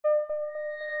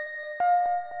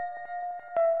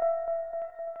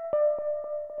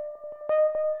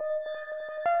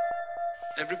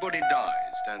Everybody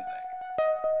dies, don't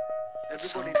they?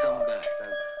 Everybody come back, don't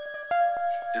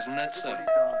they? Isn't that so?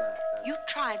 You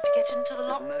tried to get into the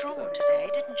locked drawer today,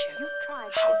 didn't you?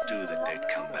 How do the dead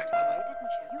come back, Mother?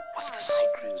 What's the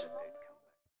secret?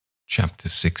 Chapter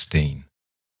 16.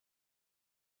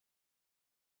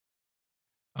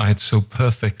 I had so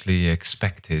perfectly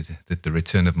expected that the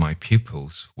return of my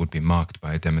pupils would be marked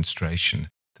by a demonstration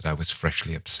that I was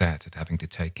freshly upset at having to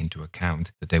take into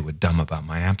account that they were dumb about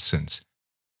my absence.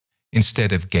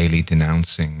 Instead of gaily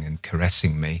denouncing and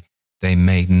caressing me, they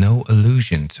made no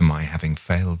allusion to my having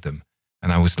failed them,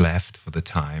 and I was left for the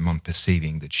time, on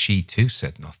perceiving that she too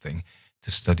said nothing,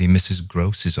 to study Mrs.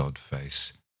 Gross's odd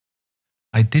face.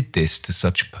 I did this to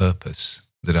such purpose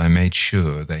that I made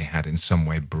sure they had in some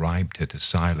way bribed her to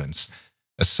silence,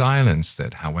 a silence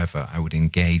that, however, I would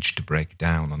engage to break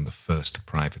down on the first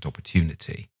private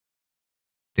opportunity.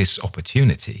 This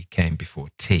opportunity came before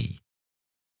tea.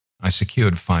 I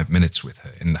secured 5 minutes with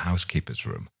her in the housekeeper's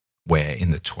room, where,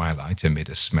 in the twilight, amid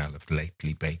a smell of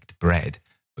lately baked bread,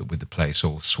 but with the place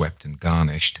all swept and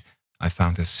garnished, I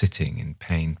found her sitting in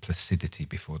pained placidity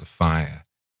before the fire.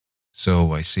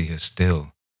 So I see her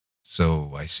still,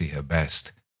 so I see her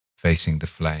best, facing the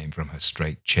flame from her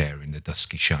straight chair in the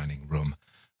dusky shining room,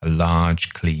 a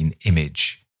large clean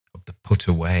image of the put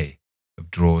away, of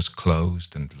drawers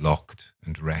closed and locked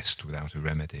and rest without a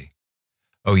remedy.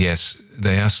 Oh yes,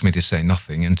 they asked me to say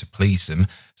nothing and to please them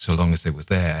so long as they were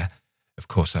there. Of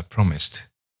course I promised.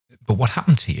 But what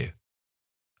happened to you?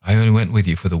 I only went with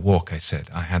you for the walk, I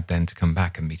said. I had then to come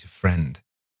back and meet a friend.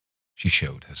 She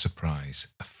showed her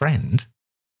surprise. A friend?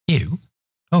 You?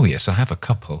 Oh yes, I have a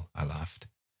couple, I laughed.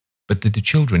 But did the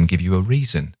children give you a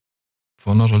reason?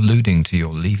 For not alluding to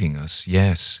your leaving us,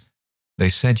 yes. They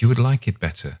said you would like it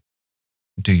better.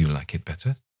 Do you like it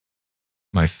better?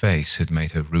 My face had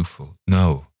made her rueful.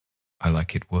 No, I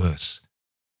like it worse.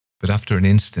 But after an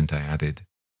instant I added,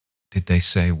 did they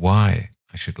say why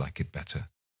I should like it better?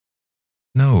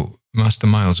 No, Master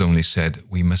Miles only said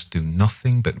we must do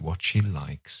nothing but what she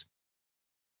likes.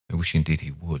 I wish indeed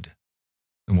he would.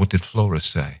 And what did Flora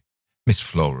say? Miss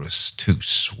Flora's too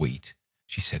sweet.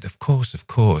 She said, of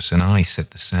course, and I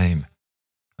said the same.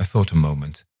 I thought a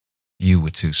moment. You were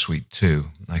too sweet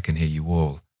too, I can hear you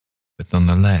all. But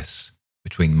nonetheless,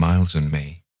 between Miles and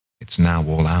me, it's now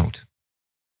all out.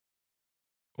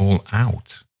 All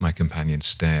out? My companion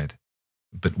stared.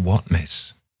 But what,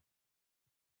 miss?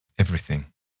 Everything.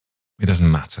 It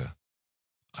doesn't matter.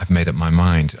 I've made up my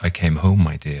mind. I came home,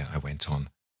 my dear, I went on,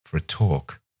 for a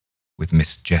talk with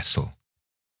Miss Jessel.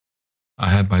 I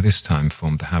had by this time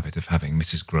formed the habit of having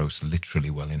Mrs. Gross literally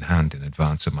well in hand in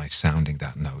advance of my sounding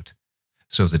that note,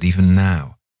 so that even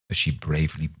now, as she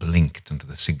bravely blinked under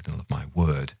the signal of my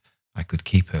word, I could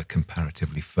keep her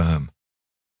comparatively firm.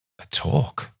 A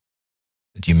talk?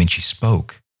 Do you mean she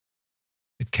spoke?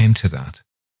 It came to that.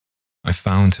 I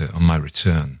found her on my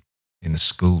return in the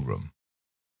schoolroom.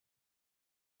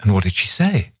 And what did she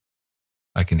say?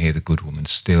 I can hear the good woman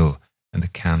still, and the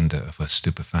candour of her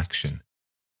stupefaction,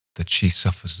 that she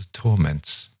suffers the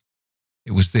torments.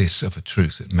 It was this, of a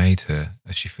truth, that made her,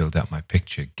 as she filled out my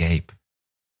picture, gape.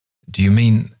 Do you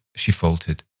mean, she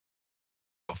faltered,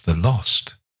 of the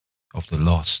lost, of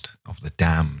the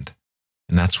damned,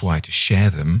 and that's why, to share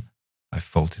them, I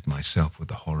faulted myself with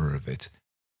the horror of it.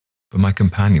 But my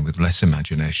companion, with less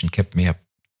imagination, kept me up.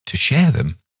 To share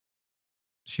them?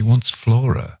 She wants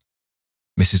Flora.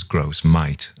 Mrs. Gross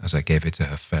might, as I gave it to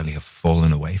her, fairly have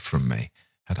fallen away from me,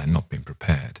 had I not been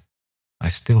prepared. I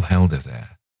still held her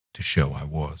there, to show I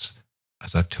was.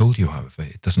 As I've told you, however,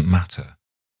 it doesn't matter,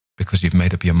 because you've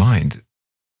made up your mind.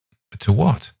 But to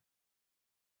what?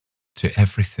 To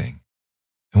everything.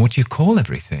 And what do you call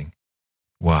everything?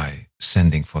 Why,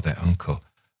 sending for their uncle.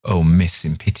 Oh, miss,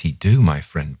 in pity do, my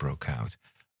friend broke out.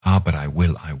 Ah, but I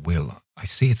will. I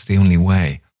see it's the only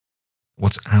way.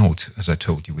 What's out, as I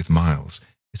told you with Miles,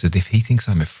 is that if he thinks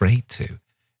I'm afraid to,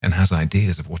 and has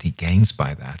ideas of what he gains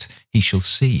by that, he shall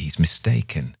see he's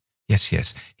mistaken. Yes,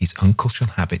 his uncle shall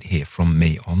have it here from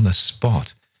me on the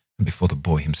spot, and before the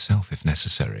boy himself if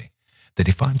necessary, that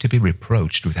if I'm to be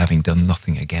reproached with having done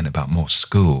nothing again about more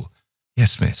school,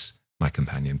 yes, miss, my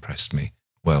companion pressed me,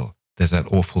 well, there's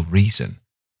that awful reason.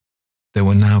 There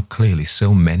were now clearly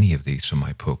so many of these from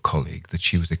my poor colleague that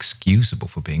she was excusable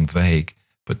for being vague,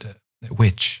 but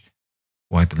which?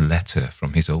 Why, the letter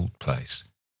from his old place.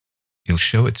 You'll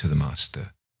show it to the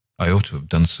master. I ought to have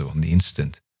done so on the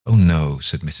instant. Oh no,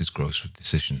 said Mrs. Gross with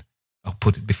decision. I'll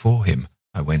put it before him,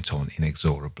 I went on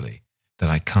inexorably, that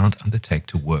I can't undertake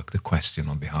to work the question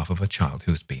on behalf of a child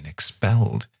who has been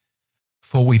expelled.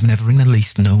 For we've never in the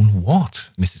least known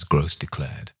what, Mrs. Gross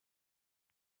declared.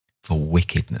 For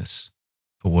wickedness.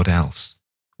 For what else?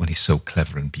 When he's so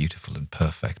clever and beautiful and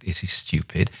perfect, is he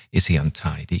stupid? Is he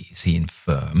untidy? Is he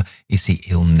infirm? Is he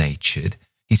ill-natured?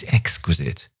 He's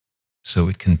exquisite. So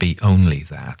it can be only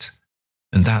that.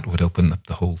 And that would open up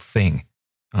the whole thing.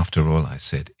 After all, I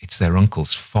said, it's their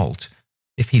uncle's fault.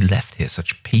 If he left here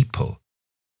such people,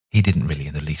 he didn't really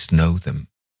in the least know them.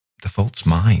 The fault's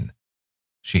mine.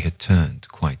 She had turned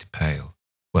quite pale.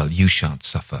 Well, you shan't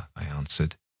suffer, I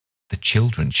answered. The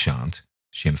children shan't,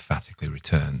 she emphatically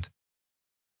returned.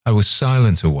 I was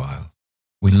silent a while.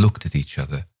 We looked at each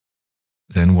other.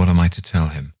 Then what am I to tell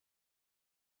him?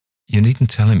 You needn't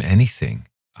tell him anything.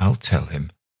 I'll tell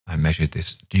him. I measured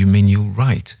this. Do you mean you'll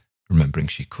write? Remembering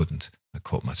she couldn't, I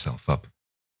caught myself up.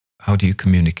 How do you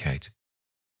communicate?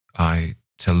 I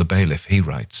tell the bailiff, he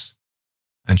writes.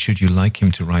 And should you like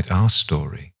him to write our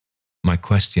story? My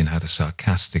question had a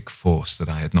sarcastic force that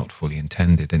I had not fully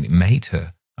intended, and it made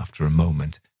her, after a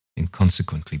moment,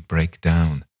 inconsequently break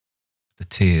down. The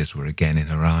tears were again in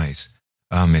her eyes.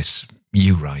 Ah, miss,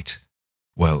 you write.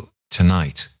 Well,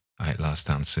 tonight, I at last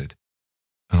answered.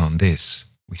 And on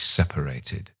this, we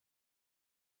separated.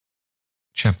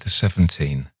 Chapter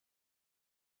 17.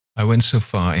 I went so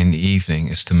far in the evening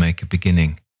as to make a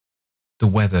beginning. The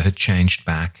weather had changed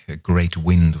back, a great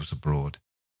wind was abroad,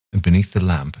 and beneath the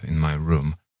lamp in my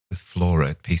room, with Flora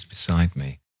at peace beside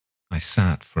me, I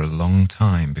sat for a long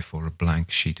time before a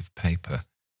blank sheet of paper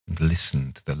and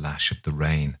listened to the lash of the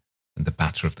rain and the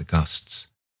batter of the gusts.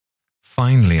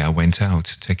 Finally I went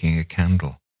out, taking a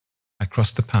candle. I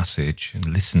crossed the passage and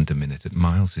listened a minute at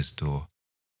Miles's door.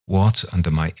 What,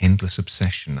 under my endless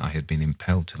obsession, I had been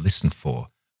impelled to listen for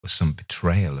was some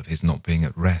betrayal of his not being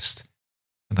at rest,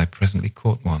 and I presently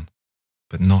caught one,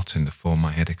 but not in the form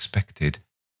I had expected.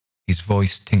 His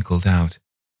voice tinkled out.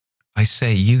 I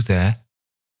say, you there?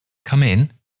 Come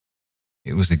in.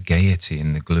 It was a gaiety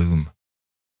in the gloom.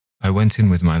 I went in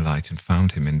with my light and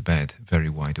found him in bed, very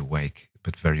wide awake,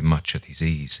 but very much at his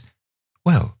ease.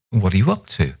 Well, what are you up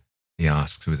to? He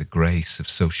asked with a grace of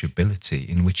sociability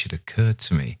in which it occurred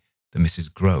to me that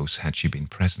Mrs. Gross, had she been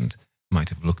present, might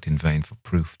have looked in vain for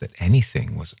proof that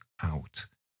anything was out.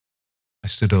 I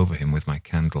stood over him with my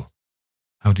candle.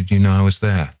 How did you know I was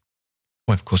there?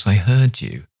 Why, of course I heard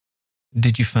you.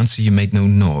 Did you fancy you made no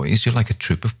noise? You're like a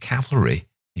troop of cavalry,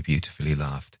 he beautifully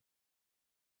laughed.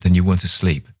 Then you weren't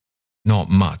asleep? Not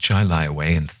much. I lie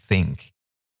away and think.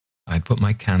 I had put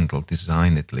my candle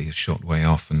designedly a short way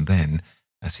off, and then,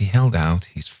 as he held out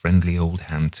his friendly old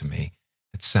hand to me,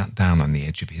 had sat down on the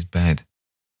edge of his bed.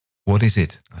 What is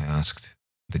it, I asked,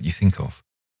 that you think of?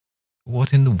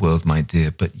 What in the world, my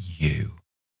dear, but you?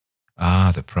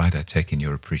 Ah, the pride I take in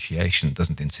your appreciation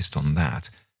doesn't insist on that.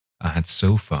 I had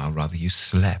so far rather you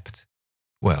slept.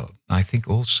 Well, I think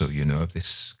also, you know, of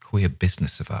this queer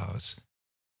business of ours.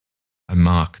 I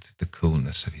marked the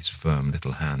coolness of his firm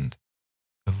little hand.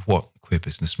 Of what queer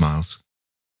business, Miles?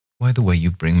 Why, the way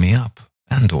you bring me up,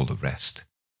 and all the rest.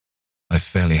 I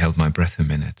fairly held my breath a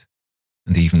minute,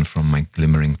 and even from my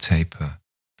glimmering taper,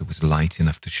 there was light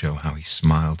enough to show how he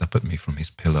smiled up at me from his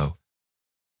pillow.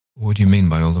 What do you mean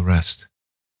by all the rest?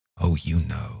 Oh, you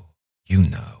know.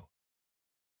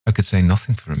 I could say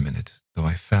nothing for a minute, though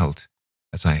I felt,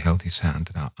 as I held his hand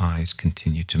and our eyes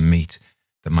continued to meet,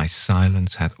 that my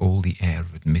silence had all the air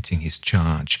of admitting his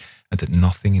charge, and that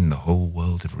nothing in the whole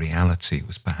world of reality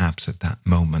was perhaps at that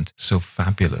moment so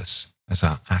fabulous as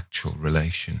our actual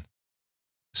relation.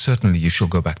 Certainly you shall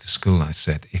go back to school, I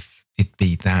said, if it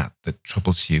be that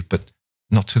troubles you, but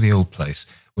not to the old place.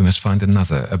 We must find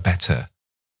another, a better.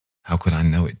 How could I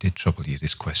know it did trouble you,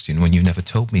 this question, when you never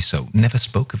told me so, never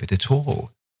spoke of it at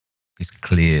all? His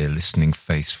clear, listening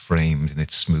face, framed in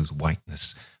its smooth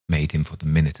whiteness, made him for the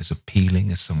minute as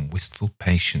appealing as some wistful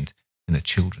patient in a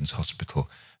children's hospital,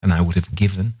 and I would have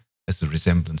given, as the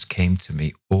resemblance came to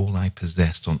me, all I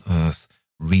possessed on earth,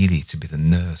 really to be the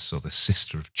nurse or the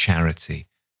sister of charity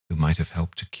who might have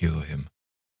helped to cure him.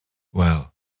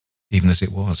 Well, even as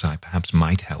it was, I perhaps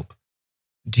might help.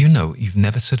 Do you know, you've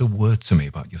never said a word to me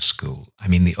about your school, I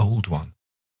mean the old one,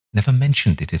 never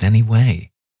mentioned it in any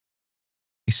way.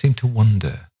 He seemed to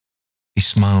wonder. He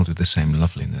smiled with the same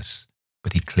loveliness,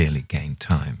 but he clearly gained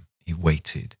time. He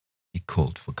waited. He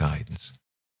called for guidance.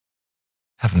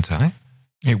 Haven't I?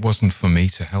 It wasn't for me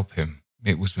to help him.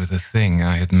 It was with the thing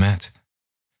I had met.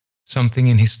 Something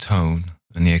in his tone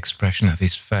and the expression of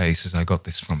his face as I got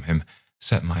this from him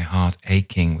set my heart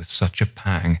aching with such a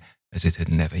pang as it had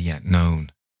never yet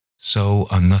known. So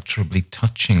unutterably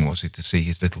touching was it to see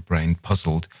his little brain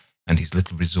puzzled and his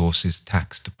little resources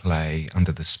taxed to play,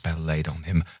 under the spell laid on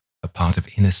him, a part of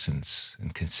innocence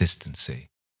and consistency.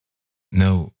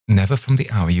 No, never from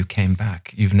the hour you came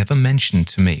back. You've never mentioned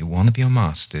to me one of your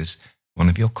masters, one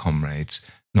of your comrades,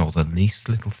 nor the least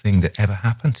little thing that ever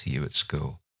happened to you at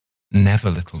school. Never,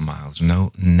 little Miles,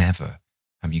 no, never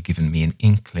have you given me an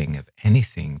inkling of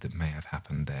anything that may have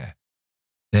happened there.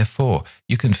 Therefore,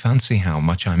 you can fancy how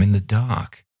much I'm in the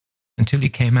dark. Until you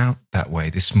came out that way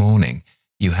this morning,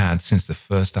 you had, since the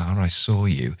first hour I saw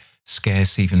you,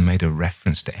 scarce even made a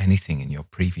reference to anything in your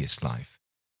previous life.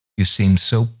 You seemed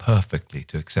so perfectly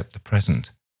to accept the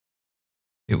present.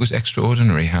 It was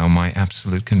extraordinary how my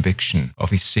absolute conviction of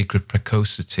his secret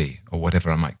precocity, or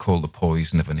whatever I might call the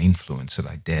poison of an influence that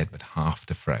I dared but half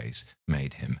to phrase,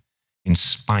 made him, in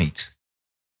spite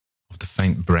of the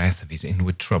faint breath of his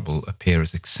inward trouble, appear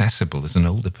as accessible as an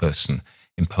older person,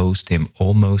 imposed him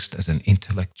almost as an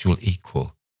intellectual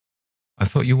equal. I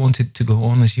thought you wanted to go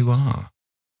on as you are.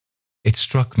 It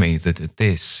struck me that at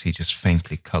this he just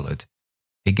faintly coloured.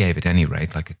 He gave at any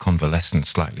rate, like a convalescent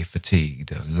slightly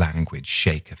fatigued, a languid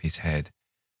shake of his head.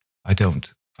 I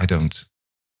want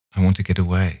to get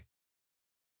away.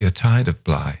 You're tired of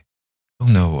Bly? Oh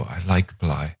no, I like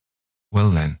Bly. Well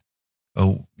then,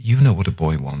 oh, you know what a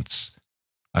boy wants.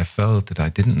 I felt that I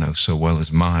didn't know so well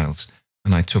as Miles,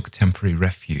 and I took temporary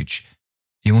refuge.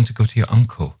 You want to go to your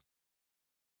uncle?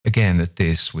 Again at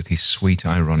this, with his sweet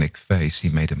ironic face, he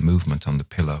made a movement on the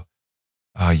pillow.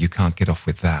 Ah, you can't get off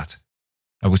with that.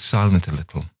 I was silent a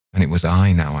little, and it was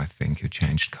I now, I think, who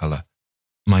changed colour.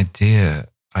 My dear,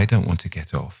 I don't want to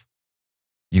get off.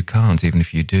 You can't, even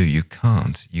if you do, you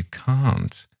can't.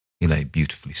 He lay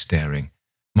beautifully staring.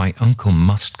 My uncle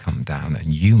must come down,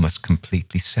 and you must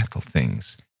completely settle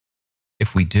things.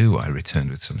 If we do, I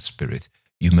returned with some spirit,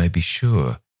 you may be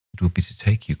sure it will be to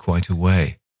take you quite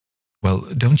away. Well,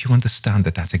 don't you understand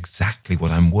that that's exactly what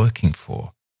I'm working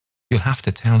for? You'll have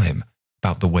to tell him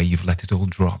about the way you've let it all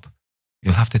drop.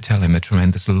 You'll have to tell him a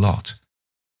tremendous lot.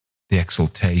 The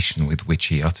exultation with which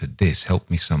he uttered this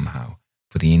helped me somehow,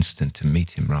 for the instant, to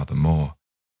meet him rather more.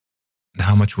 And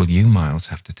how much will you, Miles,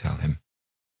 have to tell him?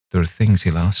 There are things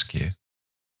he'll ask you.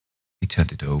 He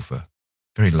turned it over.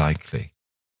 Very likely.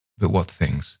 But what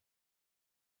things?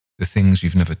 The things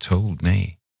you've never told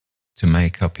me. To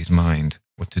make up his mind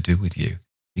what to do with you.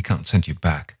 He can't send you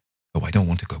back. Oh, I don't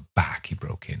want to go back, he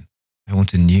broke in. I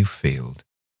want a new field.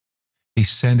 He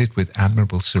said it with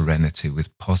admirable serenity,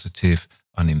 with positive,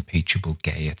 unimpeachable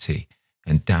gaiety,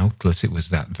 and doubtless it was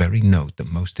that very note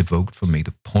that most evoked for me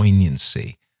the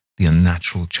poignancy, the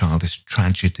unnatural childish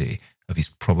tragedy of his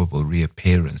probable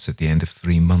reappearance at the end of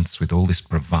 3 months with all this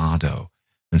bravado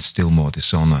and still more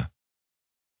dishonour.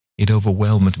 It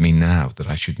overwhelmed me now that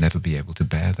I should never be able to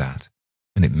bear that,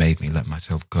 and it made me let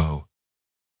myself go.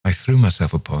 I threw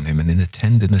myself upon him, and in the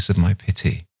tenderness of my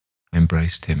pity, I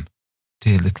embraced him.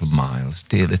 Dear little Miles,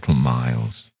 dear little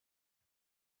Miles.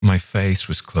 My face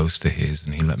was close to his,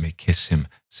 and he let me kiss him,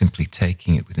 simply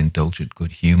taking it with indulgent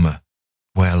good humour.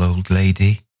 Well, old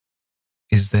lady,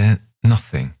 is there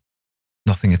nothing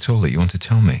at all that you want to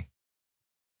tell me?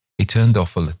 He turned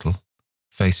off a little,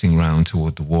 facing round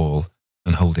toward the wall,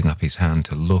 and holding up his hand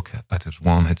to look at as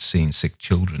one had seen sick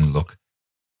children look.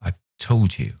 I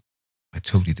told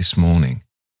you this morning.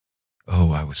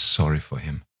 Oh, I was sorry for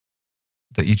him.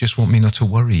 That you just want me not to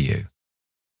worry you.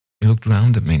 He looked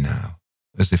round at me now,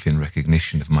 as if in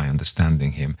recognition of my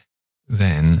understanding him.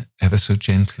 Then, ever so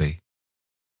gently,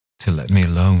 to let me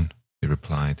alone, he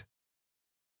replied.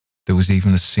 There was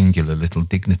even a singular little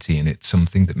dignity in it,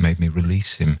 something that made me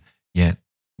release him, yet,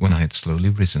 when I had slowly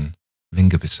risen,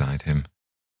 linger beside him.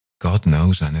 God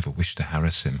knows I never wished to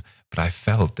harass him, but I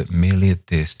felt that merely at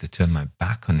this to turn my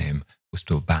back on him was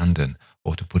to abandon,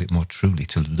 or to put it more truly,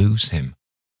 to lose him.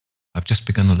 I've just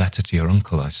begun a letter to your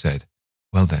uncle, I said.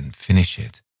 Well then, finish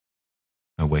it.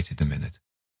 I waited a minute.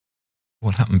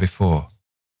 What happened before?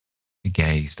 He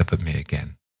gazed up at me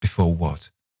again. Before what?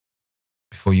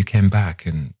 Before you came back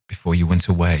and before you went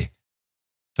away.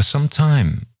 For some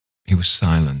time he was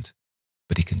silent,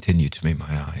 but he continued to meet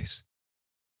my eyes.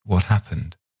 What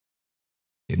happened?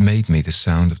 It made me the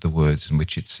sound of the words in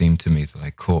which it seemed to me that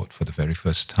I caught for the very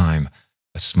first time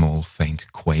a small faint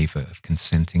quaver of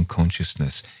consenting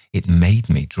consciousness. It made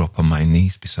me drop on my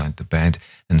knees beside the bed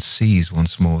and seize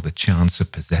once more the chance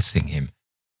of possessing him.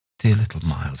 Dear little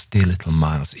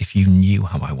Miles, if you knew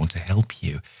how I want to help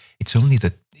you. It's only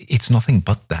that it's nothing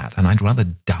but that, and I'd rather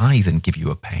die than give you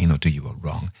a pain or do you a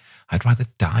wrong. I'd rather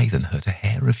die than hurt a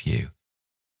hair of you.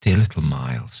 Dear little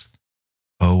Miles.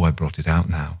 Oh, I brought it out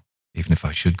now, even if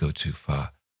I should go too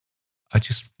far. I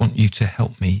just want you to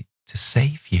help me to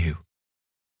save you.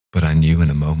 But I knew in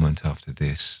a moment after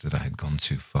this that I had gone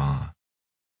too far.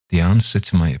 The answer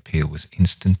to my appeal was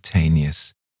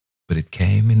instantaneous, but it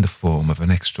came in the form of an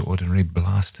extraordinary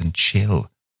blast and chill,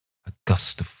 a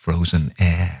gust of frozen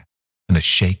air, and a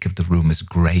shake of the room as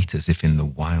great as if in the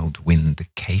wild wind the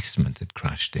casement had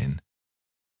crashed in.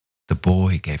 The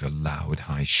boy gave a loud,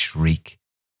 high shriek,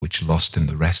 which, lost in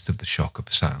the rest of the shock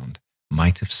of sound,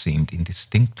 might have seemed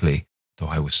indistinctly, though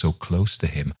I was so close to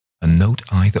him, a note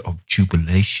either of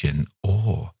jubilation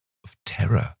or of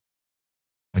terror.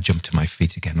 I jumped to my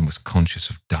feet again and was conscious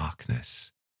of darkness.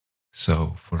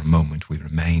 So, for a moment, we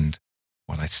remained,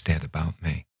 while I stared about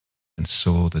me, and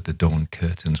saw that the dawn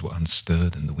curtains were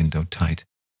unstirred and the window tight.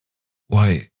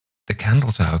 "Why, the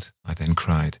candle's out," I then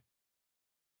cried.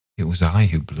 "It was I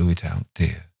who blew it out,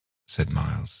 dear," said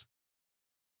Miles.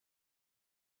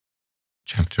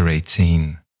 Chapter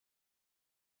 18.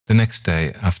 The next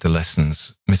day, after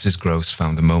lessons, Mrs. Gross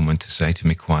found a moment to say to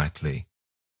me quietly,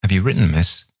 "Have you written,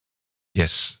 miss?"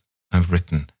 "Yes, I've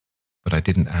written," but I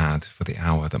didn't add for the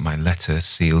hour that my letter,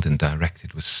 sealed and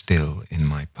directed, was still in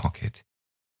my pocket.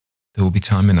 There would be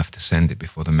time enough to send it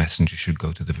before the messenger should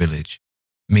go to the village.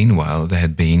 Meanwhile, there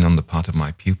had been, on the part of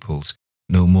my pupils,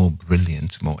 no more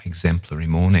brilliant, more exemplary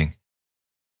morning.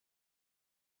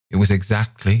 It was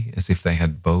exactly as if they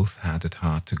had both had at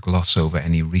heart to gloss over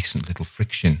any recent little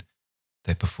friction.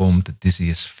 They performed the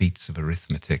dizziest feats of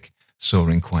arithmetic,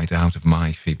 soaring quite out of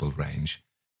my feeble range,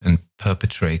 and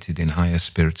perpetrated in higher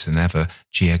spirits than ever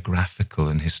geographical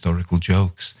and historical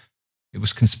jokes. It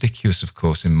was conspicuous, of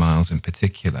course, in Miles in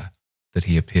particular, that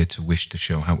he appeared to wish to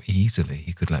show how easily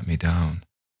he could let me down.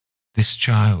 This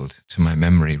child, to my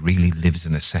memory, really lives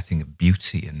in a setting of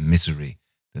beauty and misery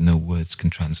that no words can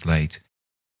translate.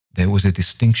 There was a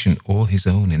distinction all his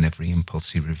own in every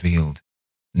impulse he revealed.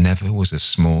 Never was a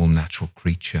small natural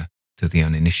creature, to the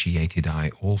uninitiated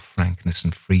eye all frankness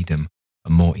and freedom, a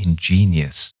more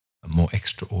ingenious, a more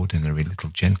extraordinary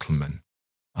little gentleman.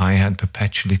 I had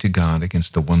perpetually to guard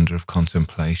against the wonder of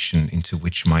contemplation into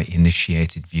which my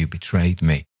initiated view betrayed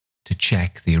me, to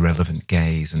check the irrelevant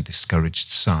gaze and discouraged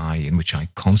sigh in which I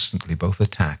constantly both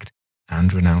attacked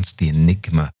and renounced the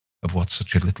enigma of what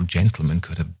such a little gentleman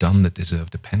could have done that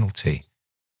deserved a penalty.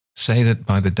 Say that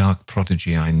by the dark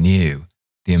prodigy I knew,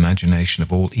 the imagination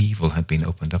of all evil had been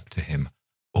opened up to him.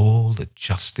 All the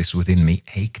justice within me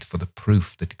ached for the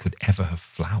proof that it could ever have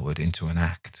flowered into an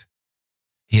act.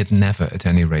 He had never, at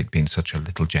any rate, been such a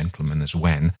little gentleman as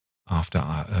when, after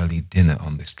our early dinner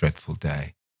on this dreadful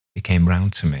day, he came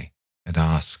round to me and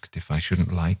asked if I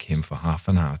shouldn't like him for half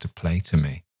an hour to play to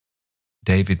me.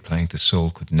 David playing to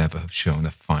Saul could never have shown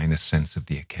a finer sense of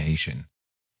the occasion.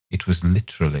 It was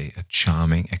literally a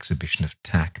charming exhibition of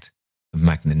tact, of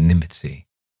magnanimity,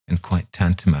 and quite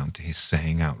tantamount to his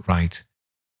saying outright,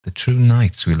 "The true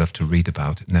knights we love to read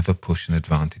about never push an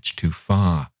advantage too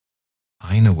far.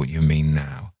 I know what you mean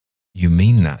now. You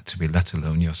mean that to be let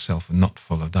alone yourself and not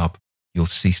followed up, you'll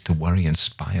cease to worry and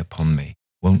spy upon me,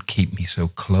 won't keep me so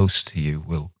close to you,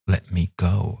 will let me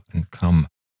go and come.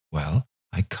 Well,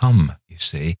 I come, you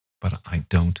see, but I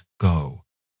don't go.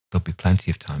 There'll be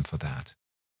plenty of time for that.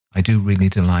 I do really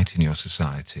delight in your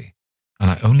society, and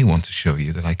I only want to show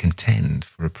you that I contend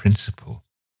for a principle."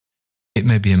 It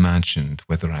may be imagined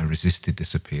whether I resisted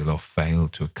this appeal or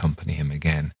failed to accompany him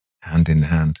again, hand in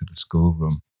hand, to the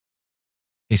schoolroom.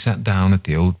 He sat down at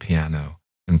the old piano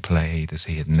and played as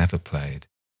he had never played,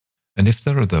 and if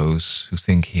there are those who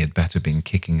think he had better been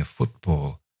kicking a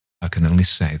football, I can only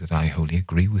say that I wholly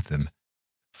agree with them,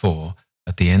 for,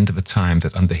 at the end of a time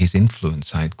that under his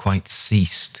influence I had quite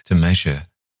ceased to measure,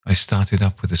 I started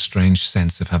up with a strange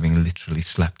sense of having literally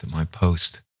slept at my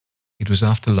post. It was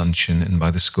after luncheon and by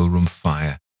the schoolroom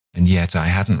fire, and yet I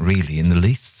hadn't really in the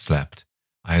least slept.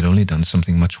 I had only done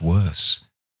something much worse.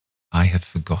 I had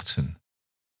forgotten.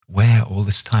 Where all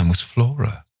this time was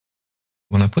Flora?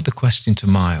 When I put the question to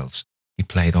Miles, he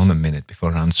played on a minute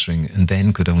before answering, and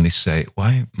then could only say,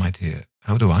 "Why, my dear,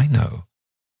 how do I know?"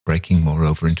 breaking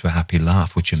moreover into a happy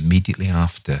laugh, which immediately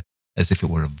after, as if it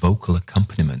were a vocal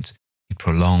accompaniment, he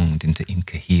prolonged into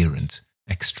incoherent,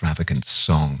 extravagant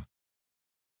song.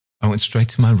 I went straight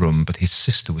to my room, but his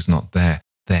sister was not there.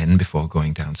 Then, before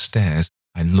going downstairs,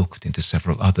 I looked into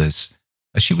several others.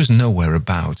 As she was nowhere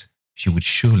about, she would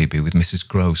surely be with Mrs.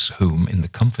 Gross, whom, in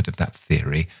the comfort of that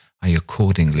theory, I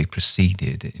accordingly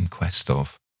proceeded in quest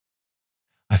of.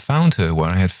 I found her where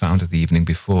I had found her the evening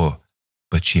before,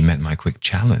 but she met my quick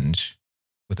challenge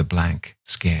with a blank,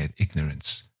 scared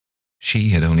ignorance.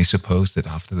 She had only supposed that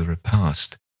after the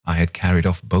repast I had carried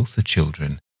off both the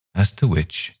children, as to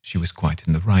which she was quite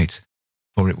in the right,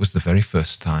 for it was the very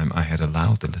first time I had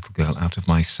allowed the little girl out of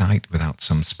my sight without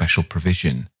some special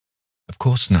provision. Of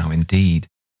course now, indeed,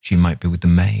 she might be with the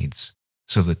maids,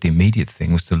 so that the immediate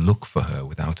thing was to look for her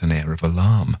without an air of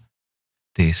alarm.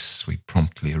 This we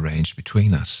promptly arranged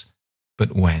between us.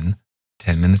 But when,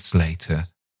 10 minutes later,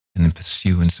 and in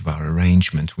pursuance of our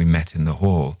arrangement, we met in the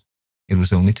hall, it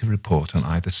was only to report on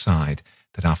either side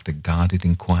that after guarded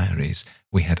inquiries,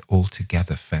 we had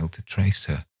altogether failed to trace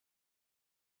her.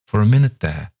 For a minute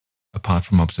there, apart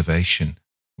from observation,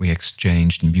 we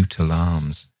exchanged mute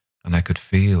alarms, and I could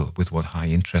feel with what high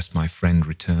interest my friend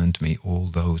returned me all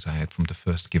those I had from the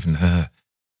first given her.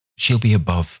 "She'll be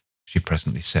above," she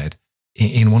presently said,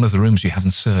 "in one of the rooms you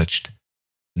haven't searched."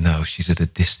 "No, she's at a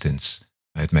distance,"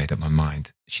 I had made up my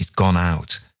mind. "She's gone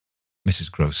out."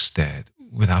 Mrs. Gross stared.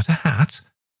 "Without a hat?"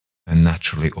 And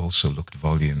naturally also looked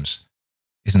volumes.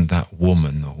 Isn't that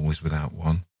woman always without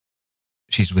one?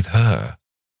 "She's with her."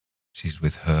 "She's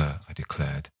with her," I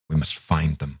declared. "We must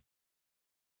find them."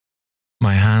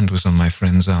 My hand was on my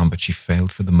friend's arm, but she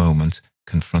failed for the moment,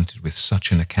 confronted with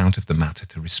such an account of the matter,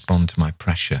 to respond to my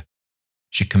pressure.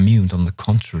 She communed on the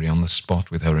contrary on the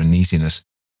spot with her uneasiness.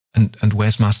 And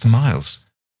where's Master Miles?"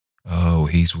 "Oh,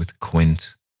 he's with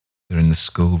Quint. They're in the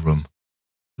schoolroom."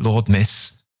 "Lord,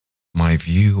 miss." My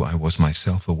view, I was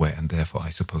myself aware, and therefore I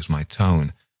suppose my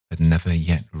tone, had never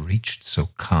yet reached so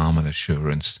calm an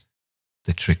assurance.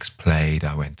 "The trick's played,"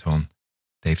 I went on.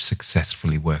 "They've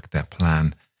successfully worked their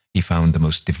plan. He found the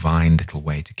most divine little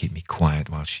way to keep me quiet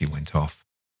while she went off."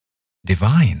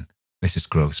 "Divine?" Mrs.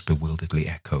 Gross bewilderedly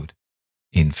echoed.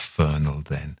 "Infernal,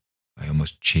 then," I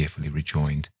almost cheerfully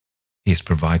rejoined. "He has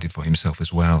provided for himself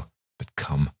as well. But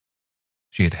come."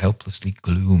 She had helplessly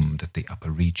gloomed at the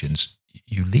upper regions.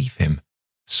 "You leave him?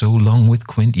 So long with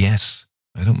Quint? Yes,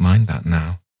 I don't mind that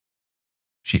now."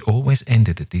 She always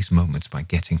ended at these moments by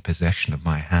getting possession of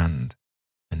my hand,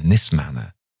 and in this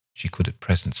manner she could at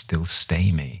present still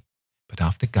stay me. But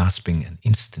after gasping an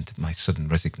instant at my sudden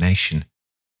resignation,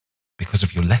 "Because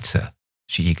of your letter,"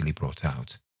 she eagerly brought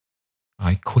out.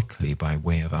 I quickly, by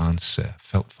way of answer,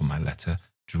 felt for my letter,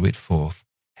 drew it forth,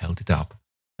 held it up,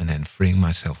 and then, freeing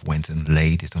myself, went and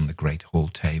laid it on the great hall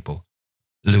table.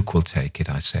 "Luke will take it,"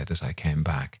 I said as I came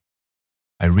back.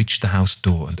 I reached the house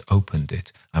door and opened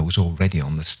it. I was already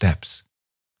on the steps.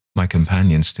 My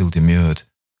companion still demurred.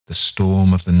 The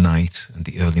storm of the night and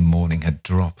the early morning had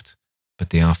dropped, but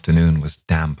the afternoon was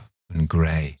damp and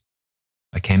grey.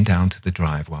 I came down to the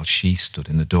drive while she stood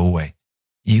in the doorway.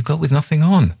 "You go with nothing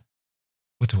on?"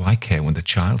 "What do I care when the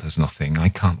child has nothing? I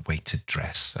can't wait to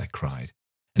dress," I cried.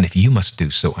 "And if you must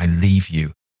do so, I leave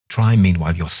you. Try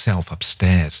meanwhile yourself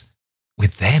upstairs."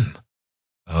 "With them?"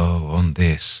 Oh, on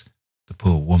this, the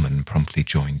poor woman promptly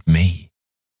joined me.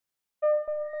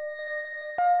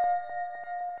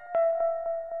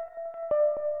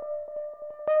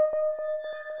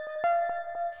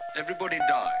 Everybody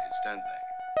dies, don't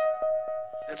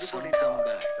they? Everybody come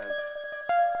back, don't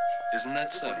they? Isn't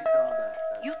that so?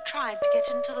 You tried to get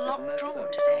into the locked drawer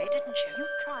today, didn't you?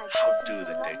 How do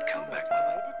the dead come back,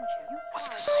 Mother? What's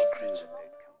the secret?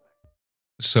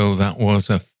 So that was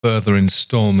a further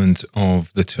instalment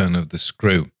of The Turn of the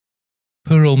Screw.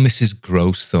 Poor old Mrs.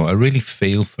 Gross, though, I really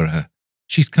feel for her.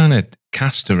 She's kind of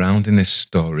cast around in this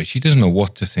story. She doesn't know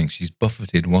what to think. She's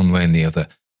buffeted one way and the other.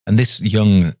 And this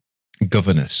young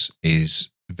governess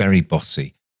is very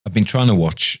bossy. I've been trying to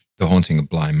watch The Haunting of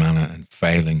Bly Manor and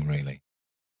failing, really.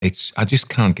 I just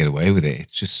can't get away with it.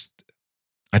 It's just,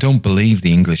 I don't believe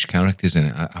the English characters in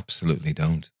it. I absolutely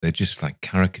don't. They're just like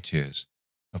caricatures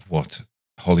of what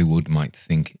Hollywood might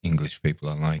think English people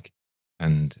are like.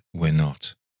 And we're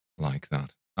not like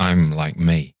that. I'm like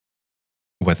me,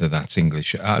 whether that's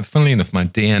English. Funnily enough, my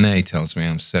DNA tells me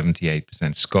I'm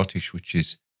 78% Scottish, which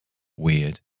is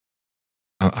weird.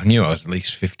 I knew I was at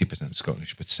least 50%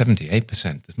 Scottish, but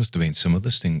 78%, there must have been some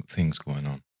other things going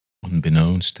on,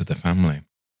 unbeknownst to the family.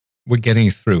 We're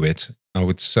getting through it. I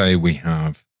would say we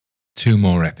have 2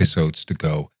 more episodes to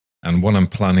go. And what I'm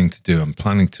planning to do, I'm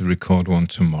planning to record one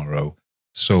tomorrow.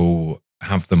 So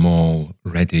have them all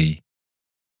ready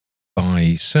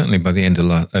certainly by the end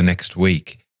of next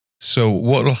week. So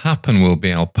what will happen will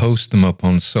be I'll post them up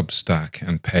on Substack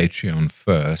and Patreon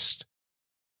first,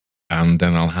 and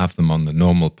then I'll have them on the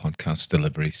normal podcast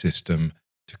delivery system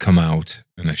to come out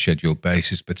on a scheduled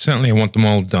basis. But certainly I want them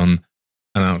all done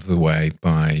and out of the way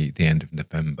by the end of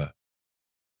November.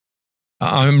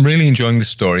 I'm really enjoying the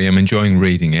story. I'm enjoying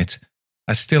reading it.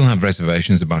 I still have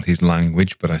reservations about his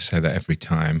language, but I say that every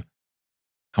time.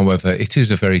 However, it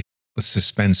is a very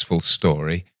suspenseful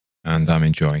story, and I'm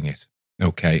enjoying it.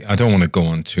 Okay, I don't want to go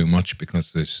on too much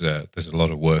because there's a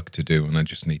lot of work to do, and I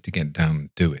just need to get down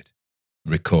and do it,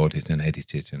 record it and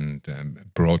edit it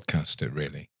and broadcast it,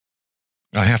 really.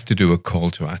 I have to do a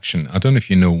call to action. I don't know if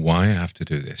you know why I have to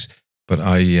do this, but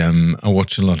I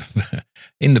watch a lot of,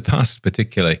 in the past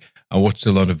particularly, I watched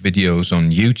a lot of videos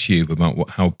on YouTube about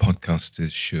how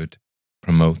podcasters should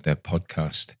promote their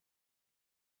podcast.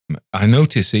 I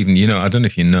notice even, I don't know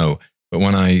if you know, but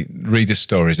when I read the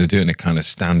stories, I do it in a kind of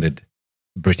standard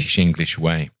British English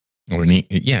way, or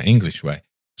English way.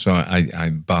 So I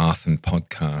bath and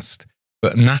podcast,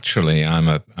 but naturally I'm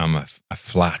a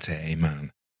flat A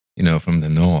man, from the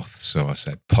north. So I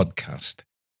said podcast,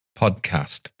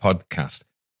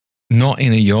 not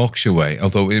in a Yorkshire way.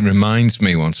 Although it reminds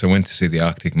me, once I went to see the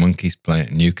Arctic Monkeys play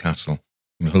at Newcastle.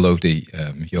 Hello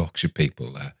to Yorkshire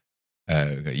people there.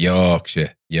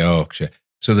 Yorkshire.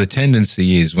 So the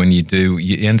tendency is when you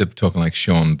end up talking like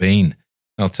Sean Bean.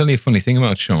 I'll tell you a funny thing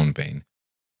about Sean Bean.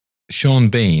 Sean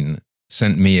Bean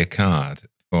sent me a card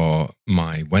for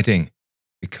my wedding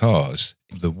because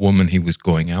the woman he was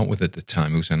going out with at the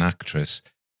time, who was an actress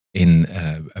in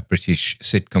a British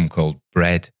sitcom called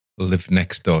Bread, lived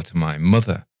next door to my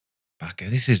mother.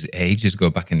 This is ages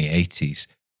ago, back in the 80s.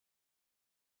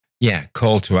 Yeah,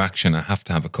 call to action. I have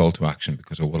to have a call to action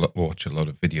because I will watch a lot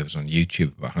of videos on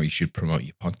YouTube about how you should promote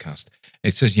your podcast.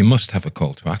 It says you must have a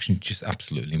call to action, just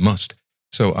absolutely must.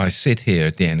 So I sit here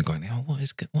at the end going,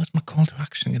 what's my call to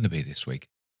action going to be this week?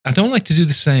 I don't like to do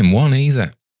the same one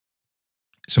either.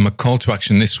 So my call to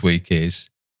action this week is,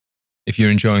 if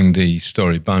you're enjoying the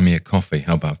story, buy me a coffee.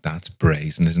 How about that? It's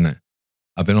brazen, isn't it?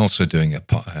 I've been also doing a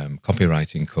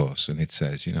copywriting course, and it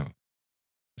says,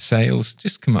 sales,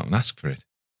 just come out and ask for it.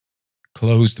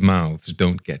 Closed mouths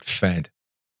don't get fed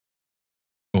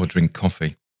or drink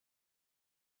coffee.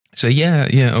 So yeah,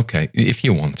 okay. If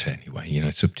you want to anyway,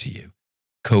 it's up to you.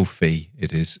 Ko-fi,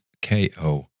 it is Ko-fi.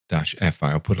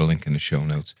 I'll put a link in the show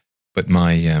notes. But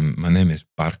my name is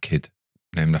Barkid,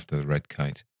 named after the red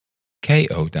kite. Ko-fi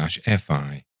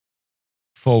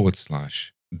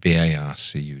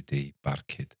 /BARCUD,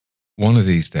 Barkid. One of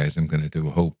these days I'm going to do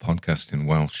a whole podcast in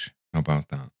Welsh. How about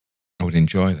that? I would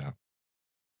enjoy that.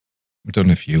 I don't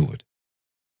know if you would.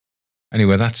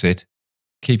 Anyway, that's it.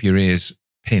 Keep your ears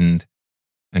pinned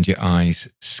and your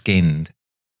eyes skinned.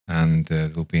 And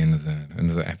there'll be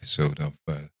another episode of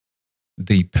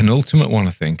the penultimate one,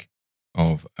 I think,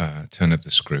 of Turn Up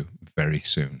the Screw very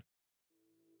soon.